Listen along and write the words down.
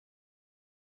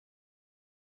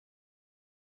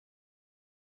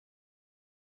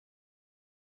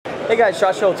Hey guys,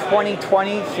 SHOT Show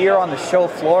 2020 here on the show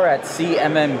floor at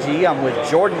CMMG. I'm with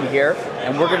Jordan here,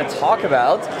 and we're going to talk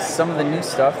about some of the new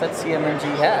stuff that CMMG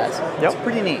has. Yep. It's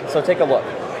pretty neat, so take a look.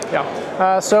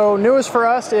 Yeah. So newest for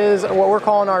us is what we're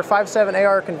calling our 5.7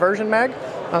 AR conversion mag.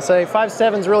 I'll say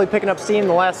 5.7 is really picking up steam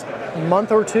the last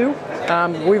month or two.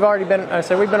 We've already been,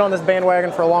 we've been on this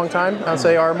bandwagon for a long time. I'll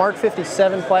say our Mark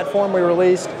 57 platform we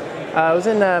released, it was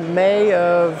in May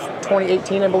of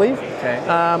 2018, I believe. Okay.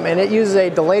 And it uses a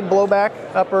delayed blowback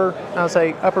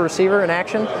upper receiver in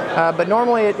action. But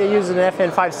normally it uses an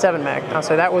FN 5.7 mag. I'll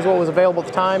say that was what was available at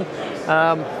the time.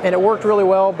 And it worked really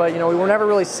well, but we were never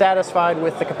really satisfied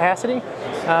with the capacity.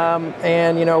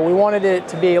 And we wanted it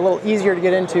to be a little easier to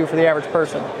get into for the average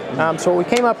person. So what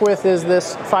we came up with is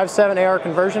this 5.7 AR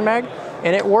conversion mag,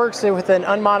 and it works with an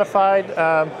unmodified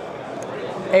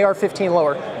AR-15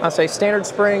 lower. I'll say standard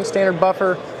spring, standard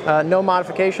buffer, no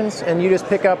modifications, and you just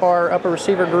pick up our upper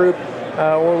receiver group,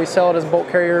 or we sell it as bolt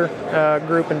carrier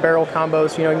group and barrel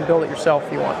combos. You can build it yourself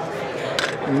if you want.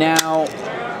 Now,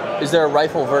 is there a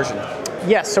rifle version?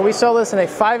 Yes, so we sell this in a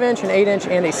 5-inch, an 8-inch,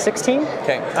 and a 16.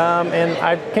 Okay. And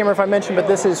I can't remember if I mentioned, but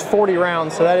this is 40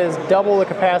 rounds, so that is double the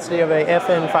capacity of a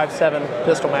FN 5.7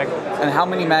 pistol mag. And how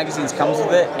many magazines comes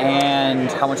with it,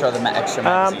 and how much are the extra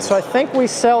magazines? So I think we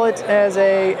sell it as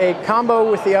a combo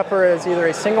with the upper as either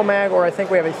a single mag, or I think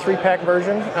we have a 3-pack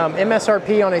version.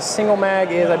 MSRP on a single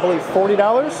mag is, I believe,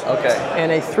 $40. Okay.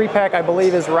 And a 3-pack, I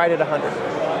believe, is right at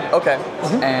 $100. Okay,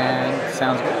 and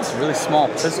sounds good. It's a really small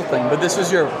pistol thing, but this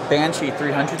is your Banshee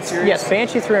 300 series? Yes,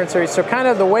 Banshee 300 series. So kind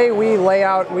of the way we lay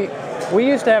out, we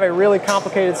used to have a really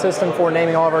complicated system for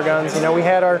naming all of our guns. We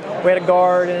had a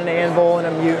guard and an anvil and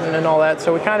a mutant and all that.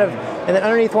 So we kind of, and then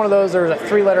underneath one of those there was a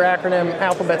 3-letter acronym,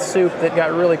 alphabet soup, that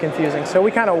got really confusing. So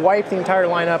we kind of wiped the entire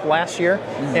lineup last year,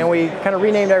 and we kind of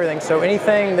renamed everything. So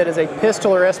anything that is a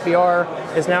pistol or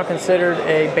SBR is now considered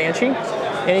a Banshee.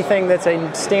 Anything that's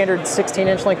a standard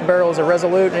 16-inch length barrel is a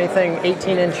Resolute. Anything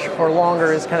 18-inch or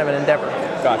longer is kind of an Endeavor.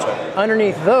 Gotcha.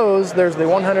 Underneath those, there's the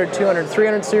 100, 200,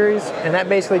 300 series, and that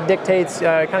basically dictates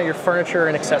kind of your furniture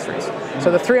and accessories. So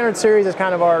the 300 series is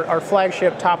kind of our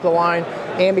flagship, top of the line,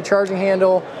 ambi charging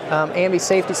handle, ambi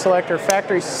safety selector,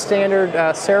 factory standard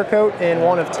Cerakote in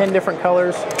one of 10 different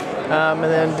colors. And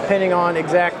then depending on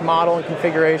exact model and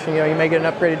configuration, you may get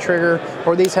an upgraded trigger,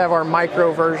 or these have our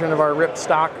micro version of our rip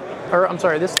stock. Or I'm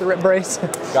sorry, this is the rip brace.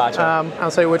 Gotcha.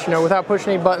 I'll say which, without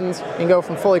pushing any buttons, you can go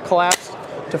from fully collapsed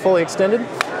to fully extended.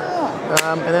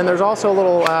 And then there's also a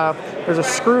little, there's a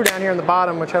screw down here in the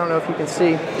bottom, which I don't know if you can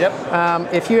see.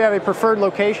 Yep. If you have a preferred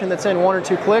location that's in 1 or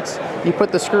 2 clicks, you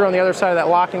put the screw on the other side of that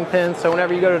locking pin, so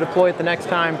whenever you go to deploy it the next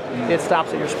time, it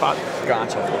stops at your spot.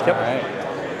 Gotcha. Yep. All right.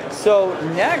 So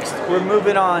next, we're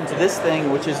moving on to this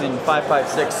thing, which is in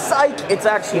 5.56. Psych! It's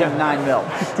actually a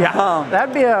 9mm. Yeah,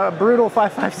 that'd be a brutal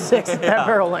 5.56 at that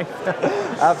barrel length.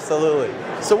 Absolutely.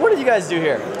 So what did you guys do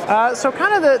here? So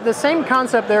kind of the same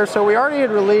concept there. So we already had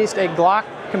released a Glock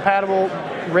compatible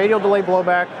radial delay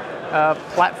blowback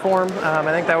platform.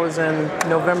 I think that was in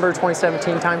November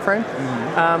 2017 timeframe.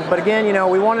 But again,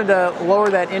 we wanted to lower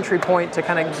that entry point to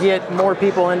kind of get more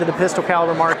people into the pistol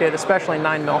caliber market, especially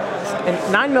 9mm. And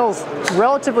 9mm is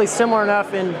relatively similar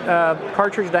enough in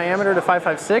cartridge diameter to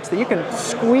 5.56 that you can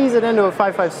squeeze it into a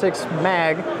 5.56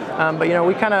 mag.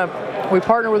 But we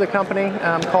partnered with a company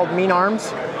called Mean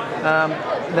Arms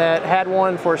that had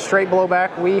one for straight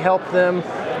blowback. We helped them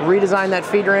redesign that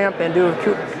feed ramp and do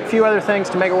a few other things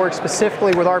to make it work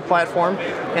specifically with our platform,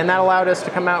 and that allowed us to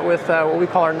come out with what we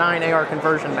call our 9 AR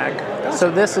conversion mag.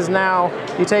 So this is now,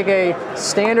 you take a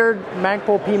standard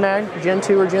Magpul PMAG, Gen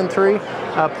 2 or Gen 3,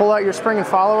 pull out your spring and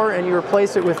follower, and you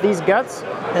replace it with these guts,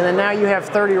 and then now you have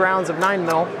 30 rounds of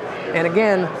 9mm, and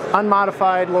again,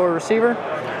 unmodified lower receiver.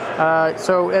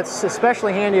 So it's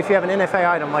especially handy if you have an NFA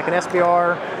item like an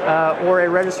SBR or a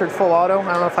registered full auto.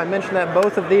 I don't know if I mentioned that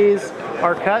both of these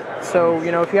are cut. So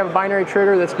if you have a binary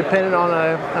trigger that's dependent on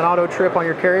an auto trip on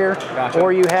your carrier, Gotcha.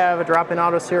 Or you have a drop-in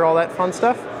auto sear, all that fun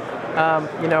stuff,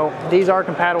 these are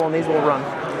compatible and these will run.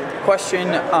 Question,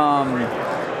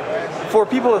 for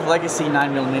people with legacy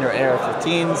 9mm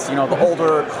AR-15s, the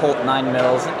older Colt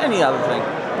 9mm and any other thing,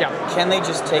 can they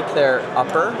just take their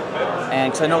upper,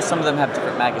 and because I know some of them have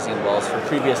different magazine wells for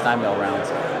previous 9mm rounds,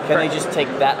 can they just take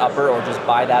that upper, or just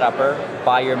buy that upper,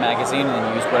 buy your magazine, and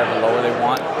then use whatever lower they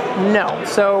want? No.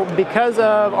 So because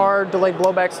of our delayed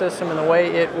blowback system and the way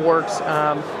it works,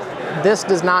 this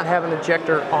does not have an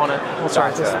ejector on it.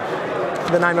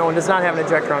 The 9mm one does not have an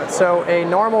ejector on it. So a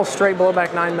normal straight blowback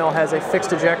 9mm has a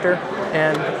fixed ejector,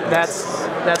 and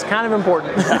that's kind of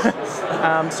important.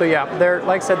 So yeah,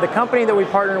 like I said, the company that we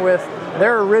partnered with,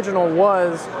 their original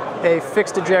was a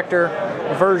fixed ejector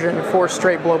version for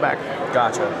straight blowback.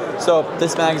 Gotcha. So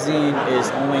this magazine is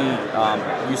only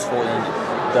useful in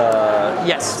the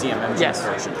CMMG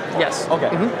version? Yes. Okay,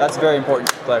 that's very important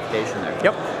clarification there.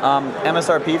 Yep.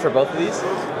 MSRP for both of these?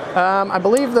 I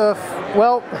believe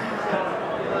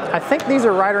I think these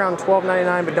are right around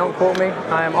 $12.99, but don't quote me.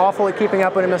 I am awful at keeping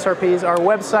up with MSRPs. Our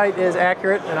website is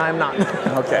accurate, and I am not.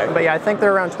 Okay. But yeah, I think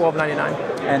they're around $12.99.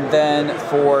 And then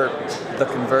for the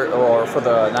for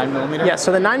the 9mm? Yeah,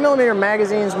 so the 9mm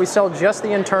magazines, we sell just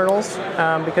the internals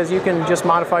because you can just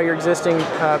modify your existing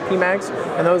PMAGs,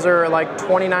 and those are like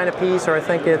 $29 a piece, or I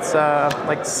think it's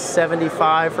like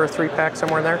 $75 for a 3-pack,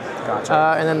 somewhere in there.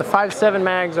 Gotcha. And then the 5.7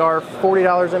 mags are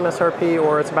 $40 MSRP,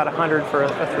 or it's about $100 for a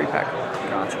 3-pack.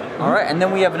 Gotcha. All right, and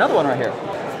then we have another one right here.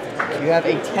 You have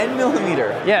a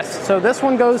 10mm. Yes, so this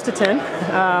one goes to 10.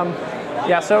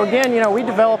 Yeah, so again, we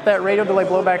developed that radial delay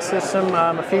blowback system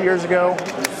a few years ago,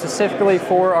 specifically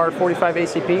for our 45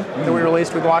 ACP that we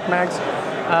released with Glock mags.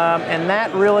 And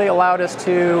that really allowed us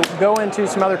to go into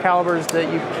some other calibers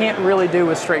that you can't really do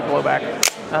with straight blowback.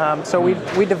 So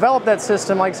we developed that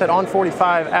system, like I said, on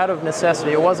 45 out of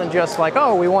necessity. It wasn't just like,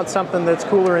 oh, we want something that's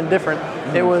cooler and different.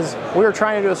 It was, we were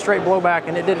trying to do a straight blowback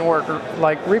and it didn't work.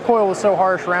 Like, recoil was so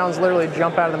harsh, rounds literally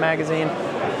jump out of the magazine.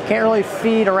 Can't really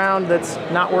feed around that's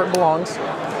not where it belongs.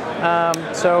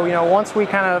 So, once we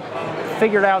kind of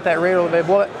figured out that radial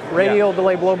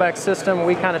delay blowback system,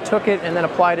 we kind of took it and then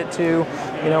applied it to,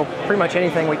 pretty much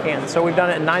anything we can. So we've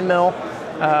done it in 9mm,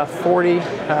 40,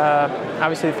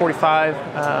 obviously 45,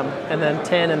 and then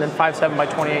 10, and then 5.7 by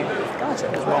 28. Gotcha.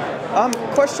 As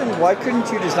well. Question: why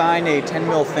couldn't you design a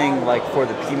 10mm thing like for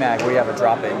the PMAG where you have a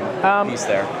drop-in piece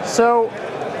there? So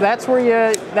that's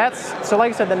where so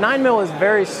like I said, the 9mm is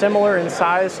very similar in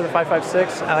size to the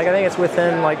 5.56. I think it's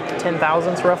within like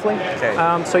 10,000ths roughly.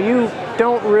 Okay. So you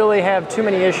don't really have too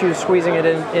many issues squeezing it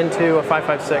into a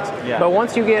 5.56. Yeah. But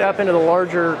once you get up into the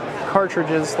larger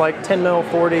cartridges like 10mm,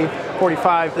 40,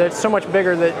 45, that's so much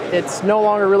bigger that it's no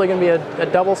longer really going to be a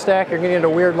double stack. You're getting into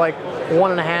weird like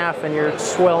 1.5, and your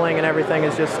swelling and everything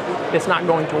is just, it's not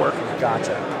going to work.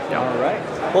 Gotcha. All right.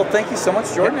 Well, thank you so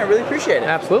much, Jordan. I really appreciate it.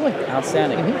 Absolutely.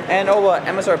 Outstanding. And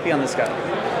MSRP on this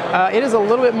guy? It is a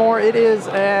little bit more. It is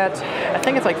at, I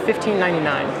think it's like $15.99.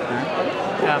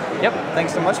 Yep.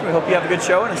 Thanks so much. We hope you have a good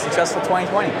show and a successful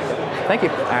 2020. Thank you.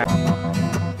 All right.